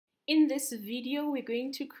In this video, we're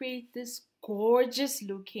going to create this gorgeous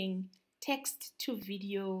looking text to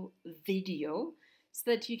video so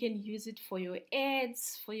that you can use it for your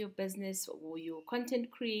ads, for your business or your content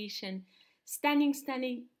creation. Stunning,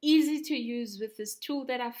 easy to use with this tool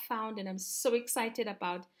that I found and I'm so excited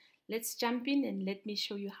about. Let's jump in and let me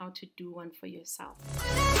show you how to do one for yourself.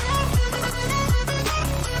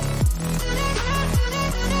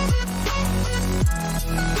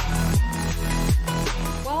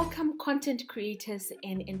 Welcome content creators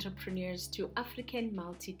and entrepreneurs to African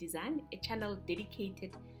Multi Design, a channel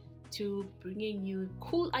dedicated to bringing you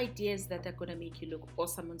cool ideas that are going to make you look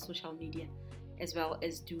awesome on social media, as well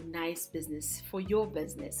as do nice business for your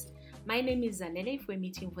business. My name is Zanele. If we're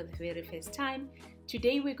meeting for the very first time,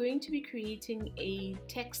 today we're going to be creating a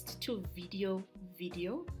text to video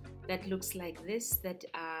that looks like this, that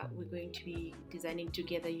we're going to be designing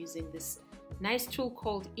together using this nice tool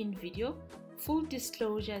called inVideo. Full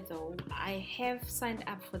disclosure though, I have signed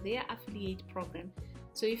up for their affiliate program,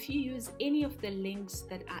 so if you use any of the links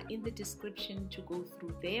that are in the description to go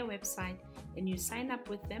through their website and you sign up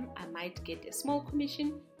with them, I might get a small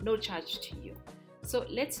commission, no charge to you. So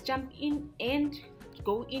let's jump in and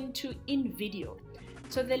go into inVideo.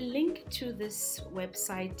 So the link to this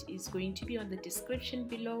website is going to be on the description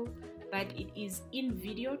below, but it is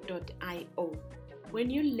invideo.io. When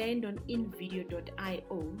you land on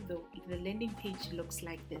invideo.io, the landing page looks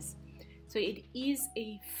like this. So it is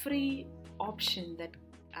a free option that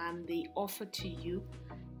they offer to you,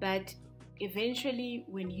 but eventually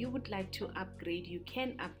when you would like to upgrade, you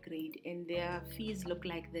can upgrade, and their fees look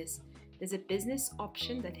like this. There's a business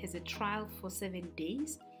option that has a trial for 7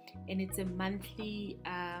 days, and it's a monthly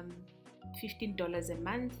 $15 a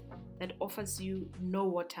month that offers you no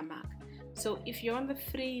watermark. So if you're on the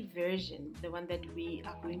free version, the one that we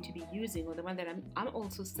are going to be using, or the one that I'm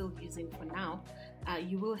also still using for now,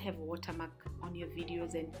 you will have watermark on your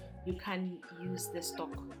videos, and you can use the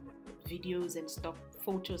stock videos and stock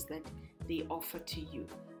photos that they offer to you,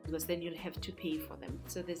 because then you'll have to pay for them.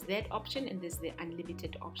 So there's that option, and there's the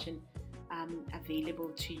unlimited option available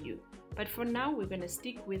to you. But for now, we're going to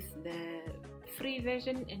stick with the free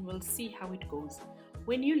version and we'll see how it goes.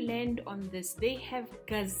 When you land on this, they have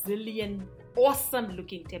gazillion awesome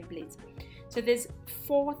looking templates. So there's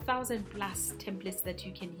 4,000 plus templates that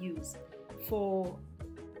you can use for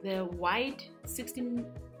the wide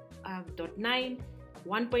 16.9,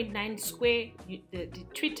 1.9 square, the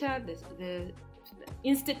Twitter, the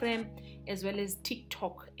Instagram, as well as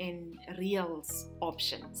TikTok and Reels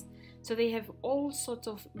options. So they have all sorts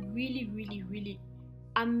of really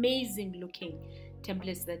amazing looking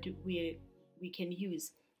templates that we can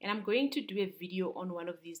use, and I'm going to do a video on one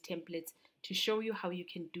of these templates to show you how you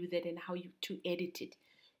can do that and how to edit it.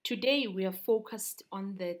 Today we are focused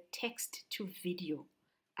on the text to video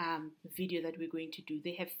that we're going to do.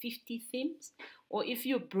 They have 50 themes, or if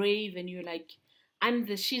you're brave and you're like, I'm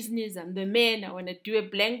the shizness, I'm the man, I want to do a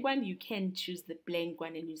blank one, you can choose the blank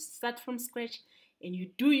one and you start from scratch and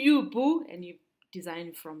you do you, boo, and you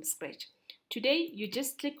design from scratch. Today you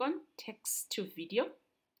just click on text to video,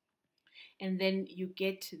 and then you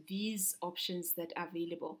get these options that are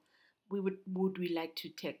available. Would we like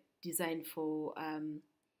to design for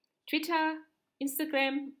Twitter,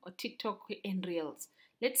 Instagram, or TikTok and Reels?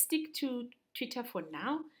 Let's stick to Twitter for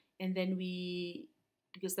now, and then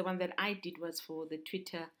because the one that I did was for the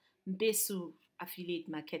Twitter Mbesu affiliate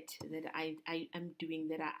market that I am doing,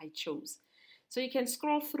 that I chose. So you can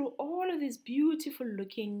scroll through all of these beautiful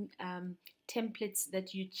looking templates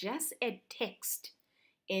that you just add text,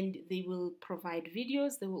 and they will provide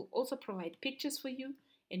videos. They will also provide pictures for you,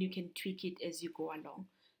 and you can tweak it as you go along.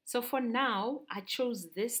 So for now, I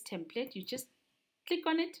chose this template. You just click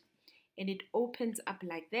on it and it opens up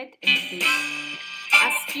like that, and they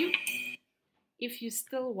ask you if you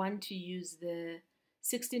still want to use the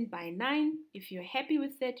 16:9. If you're happy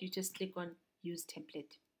with that, you just click on use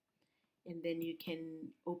template, and then you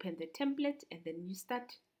can open the template and then you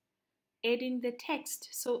start adding the text.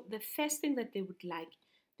 So the first thing that they would like,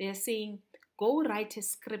 they are saying, go write a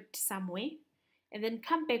script somewhere and then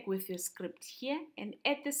come back with your script here and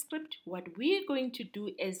add the script. What we're going to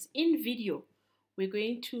do is inVideo, we're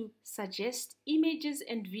going to suggest images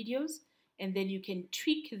and videos, and then you can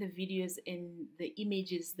tweak the videos and the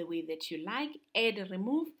images the way that you like, add,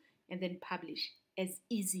 remove, and then publish. As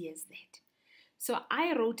easy as that. So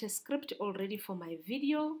I wrote a script already for my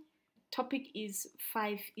video. Topic is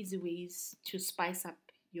 5 easy ways to spice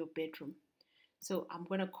up your bedroom. So I'm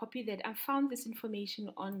going to copy that. I found this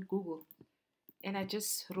information on Google, and I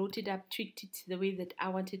just wrote it up, tweaked it the way that I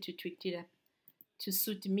wanted to tweak it up to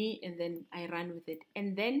suit me, and then I ran with it.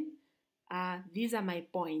 And then these are my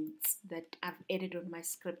points that I've added on my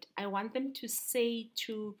script. I want them to say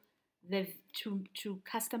to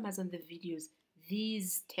customers on the videos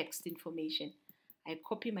these text information. I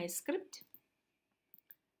copy my script,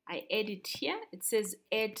 I add it here. It says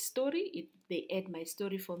add story. They add my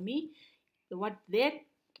story for me. The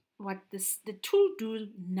tool do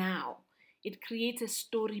now, it creates a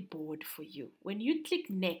storyboard for you. When you click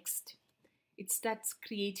next, it starts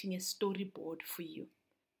creating a storyboard for you.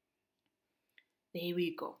 There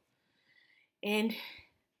we go. And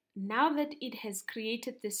now that it has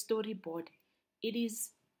created the storyboard, it is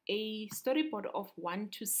a storyboard of 1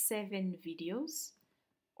 to 7 videos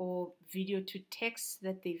or video to text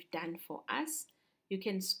that they've done for us. You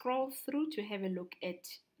can scroll through to have a look at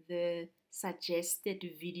the suggested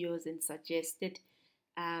videos and suggested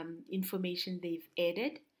information they've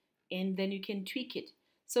added, and then you can tweak it.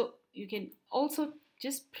 So you can also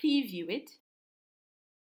just preview it.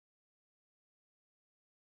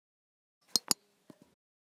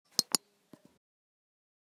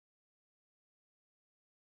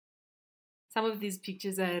 Some of these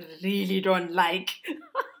pictures I really don't like.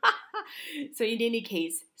 So in any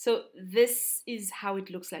case, so this is how it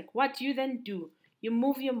looks like. What you then do, you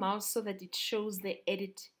move your mouse so that it shows the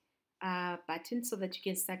edit button so that you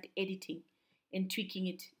can start editing and tweaking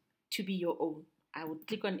it to be your own. I would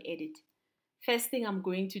click on edit. First thing I'm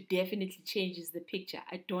going to definitely change is the picture.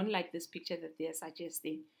 I don't like this picture that they're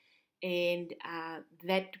suggesting. And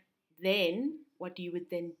then what you would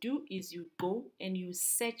then do is you go and you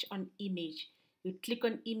search on image. You click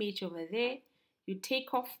on image over there. You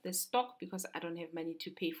take off the stock because I don't have money to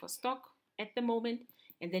pay for stock at the moment.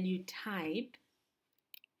 And then you type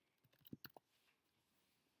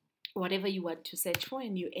whatever you want to search for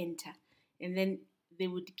and you enter. And then they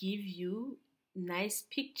would give you nice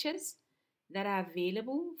pictures that are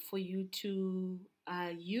available for you to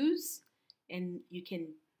use. And you can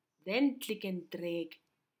then click and drag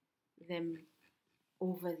them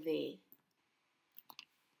over there.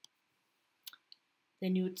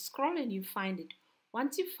 Then you would scroll and you find it.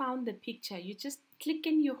 Once you found the picture, you just click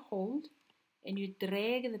and you hold and you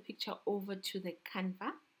drag the picture over to the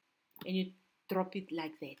Canva and you drop it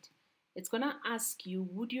like that. It's gonna ask you,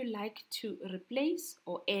 would you like to replace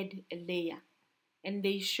or add a layer? And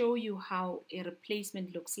they show you how a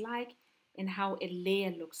replacement looks like and how a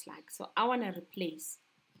layer looks like. So I wanna replace.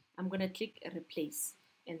 I'm gonna click replace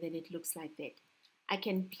and then it looks like that. I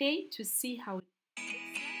can play to see how it looks like.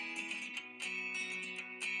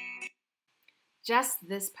 Just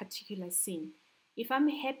this particular scene. If I'm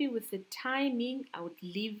happy with the timing, I would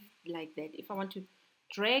leave like that. If I want to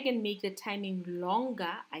drag and make the timing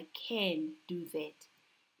longer, I can do that.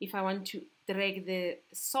 If I want to drag the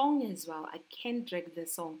song as well, I can drag the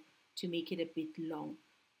song to make it a bit long,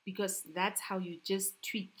 because that's how you just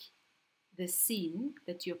tweak the scene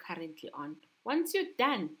that you're currently on. Once you're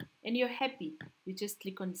done and you're happy, you just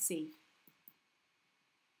click on save.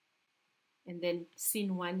 And then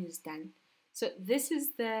scene 1 is done. So this is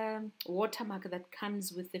the watermark that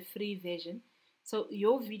comes with the free version. So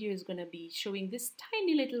your video is going to be showing this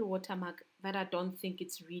tiny little watermark that I don't think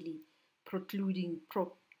it's really protruding.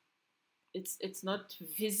 It's not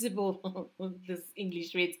visible. This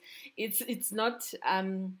English words. It's not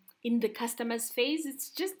in the customer's face. It's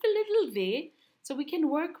just a little there. So we can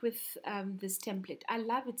work with this template. I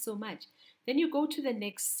love it so much. Then you go to the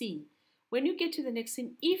next scene. When you get to the next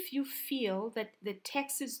scene, if you feel that the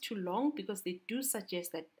text is too long, because they do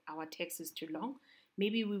suggest that our text is too long,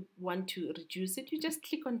 maybe we want to reduce it, you just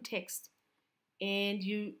click on text and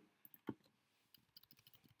you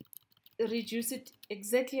reduce it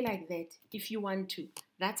exactly like that if you want to.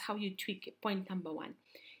 That's how you tweak point number 1.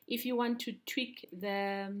 If you want to tweak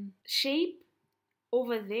the shape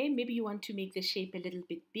over there, maybe you want to make the shape a little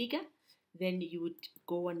bit bigger, then you would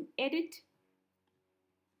go on edit.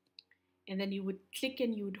 And then you would click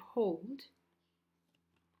and you would hold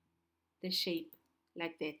the shape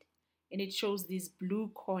like that. And it shows these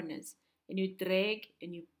blue corners. And you drag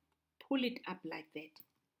and you pull it up like that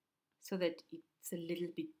so that it's a little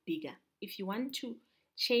bit bigger. If you want to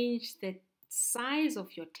change the size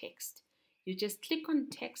of your text, you just click on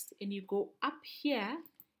text and you go up here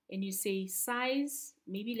and you say size,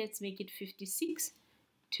 maybe let's make it 56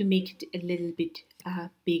 to make it a little bit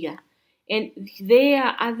bigger. And there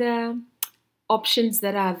are other options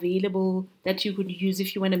that are available that you could use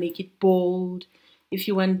if you want to make it bold, if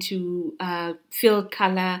you want to fill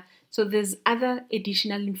color. So there's other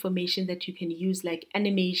additional information that you can use, like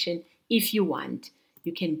animation. If you want,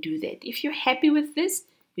 you can do that. If you're happy with this,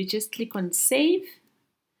 you just click on save.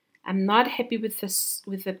 I'm not happy with this,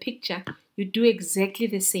 with the picture. You do exactly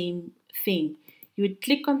the same thing. you would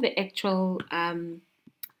click on the actual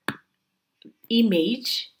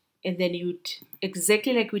image, and then you'd,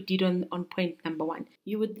 exactly like we did on point number 1,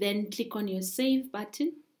 you would then click on your save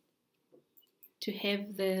button to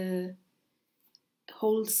have the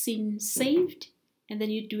whole scene saved, and then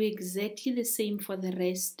you do exactly the same for the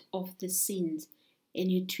rest of the scenes,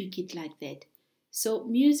 and you tweak it like that. So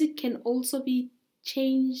music can also be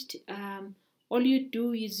changed. All you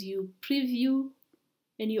do is you preview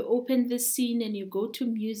and you open the scene and you go to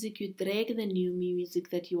music, you drag the new music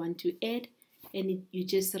that you want to add, and you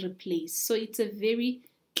just replace. So it's a very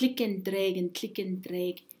click and drag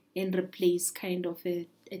and replace kind of a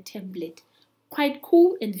template. Quite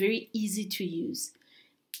cool and very easy to use.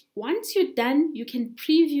 Once you're done, you can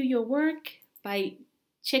preview your work by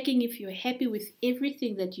checking if you're happy with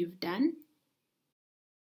everything that you've done.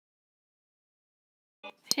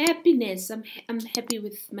 Happiness, I'm happy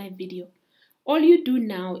with my video. All you do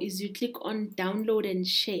now is you click on download and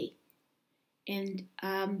share, and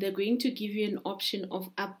they're going to give you an option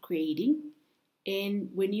of upgrading, and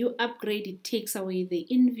when you upgrade it takes away the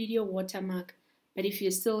inVideo watermark. But if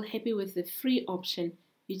you're still happy with the free option,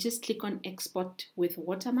 you just click on export with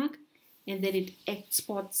watermark, and then it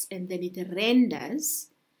exports and then it renders.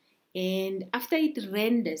 And after it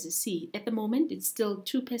renders, you see at the moment it's still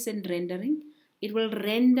 2% rendering. It will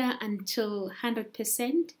render until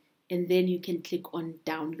 100%, and then you can click on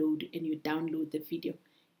download and you download the video.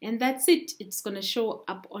 And that's it. It's going to show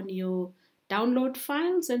up on your download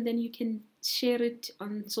files, and then you can share it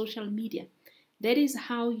on social media. That is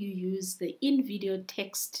how you use the inVideo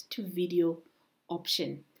text to video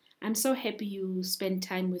option. I'm so happy you spent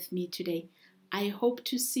time with me today. I hope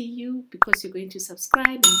to see you, because you're going to subscribe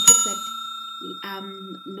and click that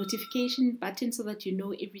notification button so that you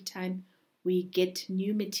know every time we get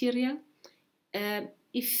new material.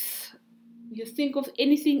 If you think of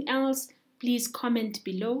anything else, please comment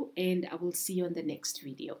below, and I will see you on the next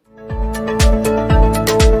video.